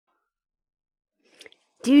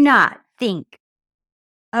Do not think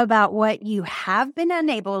about what you have been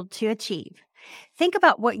unable to achieve. Think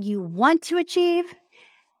about what you want to achieve,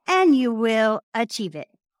 and you will achieve it.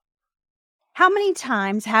 How many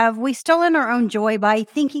times have we stolen our own joy by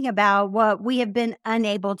thinking about what we have been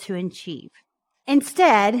unable to achieve?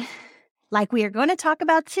 Instead, like we are going to talk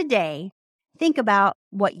about today, think about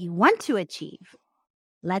what you want to achieve.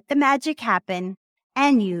 Let the magic happen,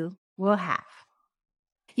 and you will have.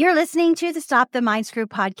 You're listening to the Stop the Mind Screw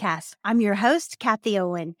podcast. I'm your host, Kathy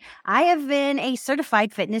Owen. I have been a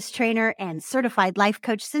certified fitness trainer and certified life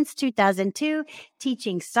coach since 2002,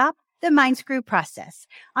 teaching Stop the Mind Screw process.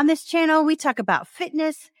 On this channel, we talk about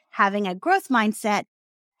fitness, having a growth mindset,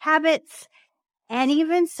 habits, and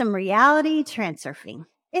even some reality transurfing.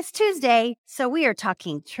 It's Tuesday, so we are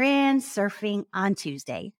talking transurfing on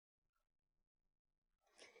Tuesday.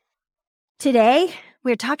 Today,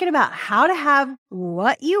 we're talking about how to have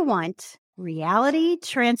what you want, reality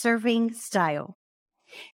transurfing style.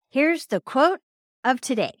 Here's the quote of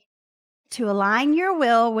today. To align your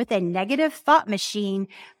will with a negative thought machine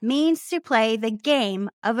means to play the game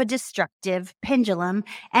of a destructive pendulum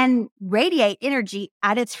and radiate energy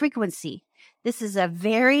at its frequency. This is a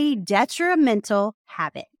very detrimental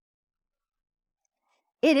habit.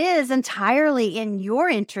 It is entirely in your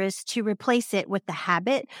interest to replace it with the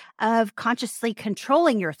habit of consciously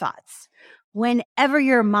controlling your thoughts. Whenever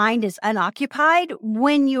your mind is unoccupied,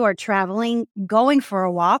 when you are traveling, going for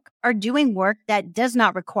a walk, or doing work that does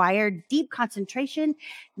not require deep concentration,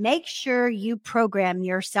 make sure you program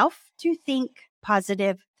yourself to think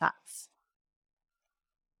positive thoughts.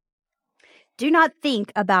 Do not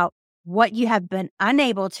think about what you have been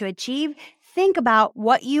unable to achieve. Think about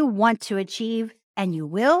what you want to achieve, and you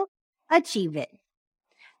will achieve it.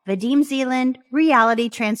 Vadim Zealand, Reality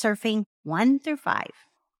Transurfing 1-5.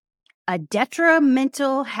 A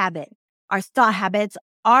detrimental habit. Our thought habits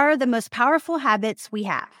are the most powerful habits we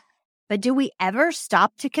have. But do we ever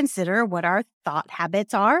stop to consider what our thought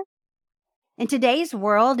habits are? In today's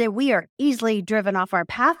world, we are easily driven off our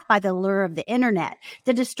path by the lure of the internet,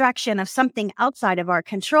 the distraction of something outside of our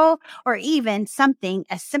control, or even something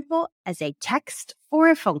as simple as a text or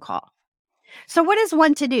a phone call. So what is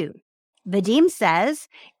one to do? Vadim says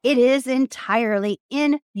it is entirely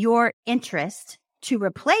in your interest to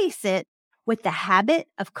replace it with the habit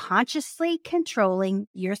of consciously controlling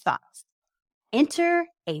your thoughts. Enter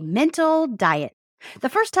a mental diet. The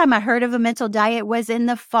first time I heard of a mental diet was in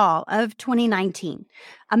the fall of 2019.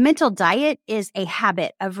 A mental diet is a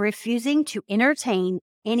habit of refusing to entertain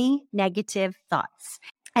any negative thoughts.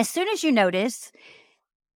 As soon as you notice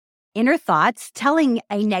inner thoughts telling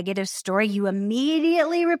a negative story, you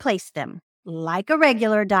immediately replace them. Like a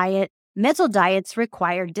regular diet, mental diets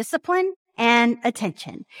require discipline and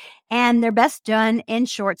attention, and they're best done in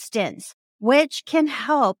short stints, which can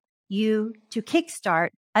help you to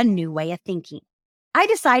kickstart a new way of thinking. I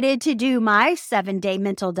decided to do my 7-day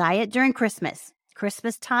mental diet during Christmas.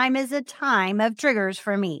 Christmas time is a time of triggers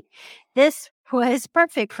for me. This was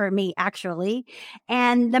perfect for me, actually,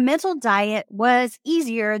 and the mental diet was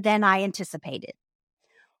easier than I anticipated.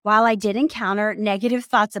 While I did encounter negative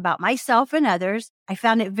thoughts about myself and others, I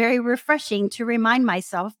found it very refreshing to remind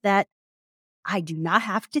myself that I do not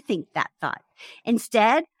have to think that thought.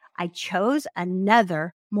 Instead, I chose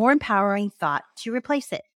another, more empowering thought to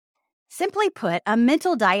replace it. Simply put, a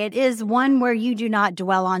mental diet is one where you do not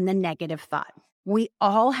dwell on the negative thought. We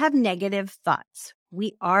all have negative thoughts.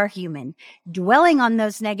 We are human. Dwelling on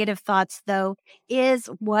those negative thoughts, though, is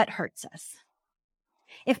what hurts us.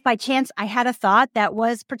 If by chance I had a thought that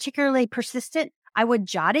was particularly persistent, I would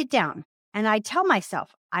jot it down and I'd tell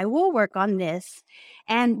myself, I will work on this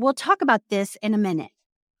and we'll talk about this in a minute.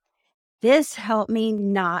 This helped me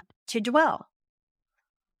not to dwell.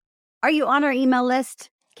 Are you on our email list?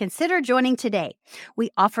 Consider joining today. We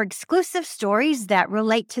offer exclusive stories that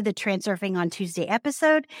relate to the Transurfing on Tuesday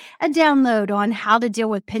episode, a download on how to deal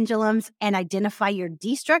with pendulums and identify your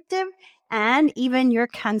destructive and even your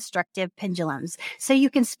constructive pendulums so you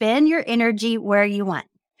can spend your energy where you want.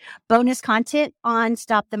 Bonus content on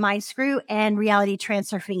Stop the Mind Screw and Reality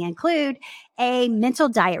Transurfing include a mental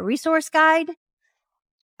diet resource guide,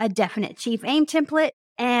 a definite chief aim template,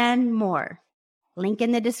 and more. Link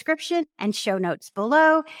in the description and show notes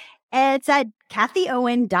below. It's at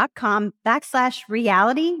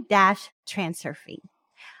kathyowen.com/reality-transurfing.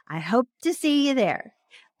 I hope to see you there.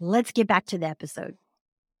 Let's get back to the episode.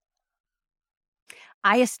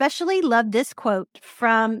 I especially love this quote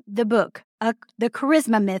from the book, The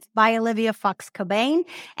Charisma Myth by Olivia Fox Cobain,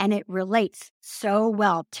 and it relates so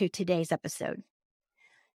well to today's episode.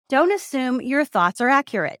 Don't assume your thoughts are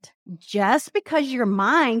accurate. Just because your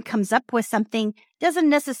mind comes up with something doesn't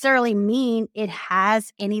necessarily mean it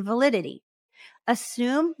has any validity.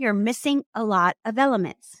 Assume you're missing a lot of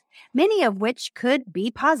elements, many of which could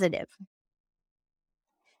be positive.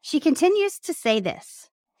 She continues to say this: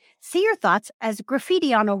 see your thoughts as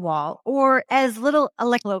graffiti on a wall or as little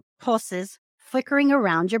electrical pulses flickering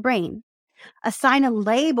around your brain. Assign a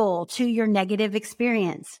label to your negative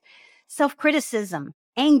experience: self-criticism,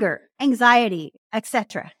 anger, anxiety,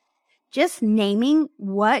 etc. Just naming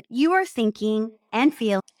what you are thinking and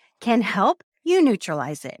feeling can help you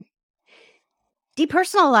neutralize it.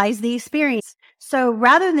 Depersonalize the experience. So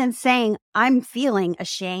rather than saying, I'm feeling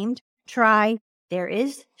ashamed, try, there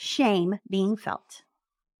is shame being felt.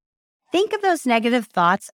 Think of those negative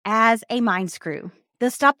thoughts as a mind screw.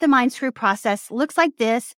 The Stop the Mind Screw process looks like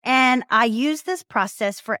this, and I use this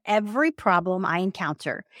process for every problem I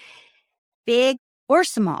encounter, big or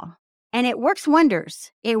small, and it works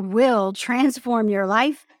wonders. It will transform your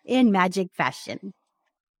life in magic fashion.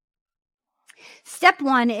 Step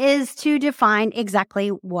 1 is to define exactly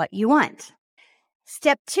what you want.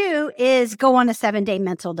 Step 2 is go on a 7-day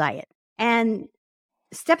mental diet. And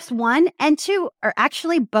steps 1 and 2 are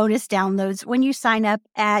actually bonus downloads when you sign up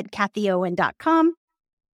at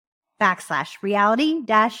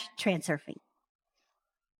kathyowen.com/reality-transurfing.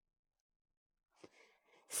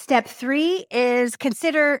 Step 3 is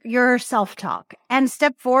consider your self-talk. And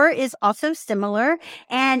step 4 is also similar.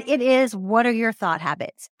 And it is, what are your thought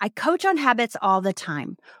habits? I coach on habits all the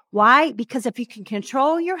time. Why? Because if you can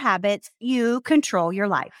control your habits, you control your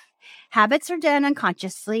life. Habits are done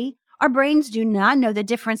unconsciously. Our brains do not know the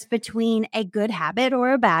difference between a good habit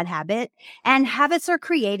or a bad habit. And habits are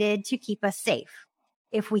created to keep us safe.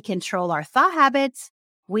 If we control our thought habits,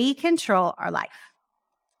 we control our life.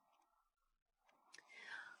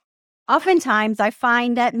 Oftentimes, I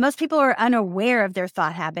find that most people are unaware of their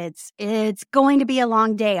thought habits. It's going to be a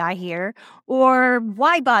long day, I hear. Or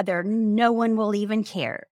why bother? No one will even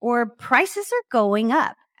care. Or prices are going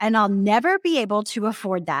up and I'll never be able to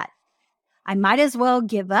afford that. I might as well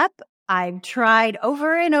give up. I've tried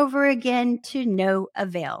over and over again to no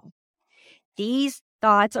avail. These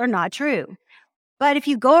thoughts are not true. But if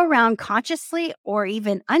you go around consciously or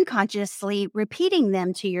even unconsciously repeating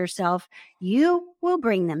them to yourself, you will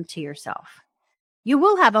bring them to yourself. You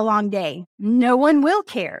will have a long day. No one will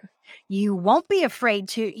care. You won't be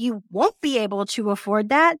you won't be able to afford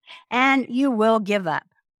that, and you will give up.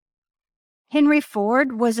 Henry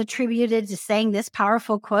Ford was attributed to saying this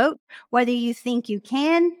powerful quote: whether you think you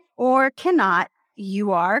can or cannot,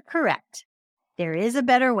 you are correct. There is a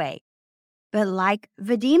better way. But like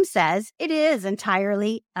Vadim says, it is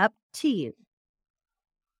entirely up to you.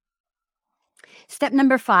 Step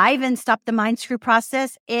number 5 in Stop the Mind Screw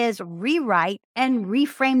process is rewrite and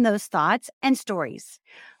reframe those thoughts and stories.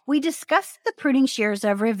 We discussed the pruning shears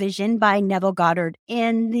of revision by Neville Goddard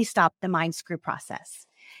in the Stop the Mind Screw process.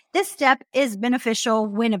 This step is beneficial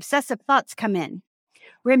when obsessive thoughts come in.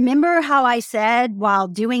 Remember how I said while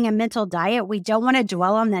doing a mental diet, we don't want to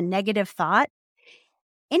dwell on the negative thought?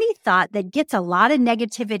 Any thought that gets a lot of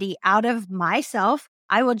negativity out of myself,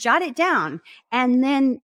 I will jot it down and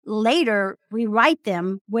then later rewrite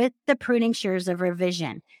them with the pruning shears of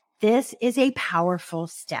revision. This is a powerful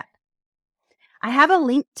step. I have a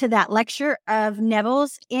link to that lecture of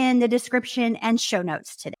Neville's in the description and show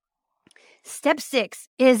notes today. Step 6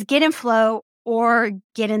 is get in flow or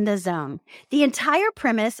get in the zone. The entire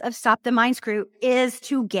premise of Stop the Mind Screw is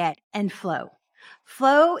to get and flow.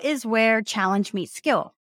 Flow is where challenge meets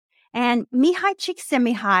skill. And Mihai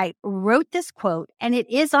Csikszentmihalyi wrote this quote, and it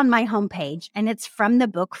is on my homepage, and it's from the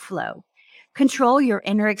book Flow. Control your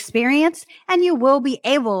inner experience, and you will be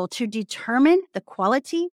able to determine the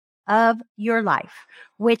quality of your life,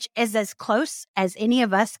 which is as close as any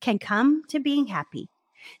of us can come to being happy.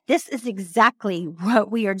 This is exactly what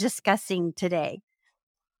we are discussing today.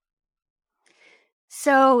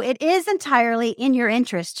 So it is entirely in your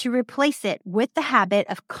interest to replace it with the habit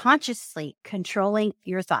of consciously controlling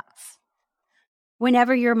your thoughts.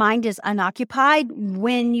 Whenever your mind is unoccupied,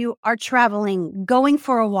 when you are traveling, going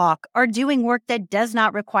for a walk, or doing work that does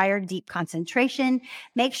not require deep concentration,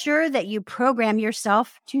 make sure that you program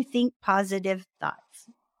yourself to think positive thoughts.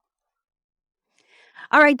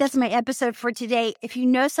 All right, that's my episode for today. If you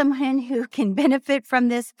know someone who can benefit from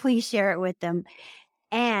this, please share it with them.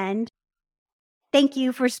 And thank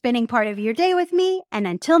you for spending part of your day with me. And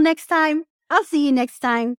until next time, I'll see you next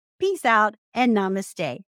time. Peace out and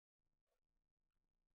namaste.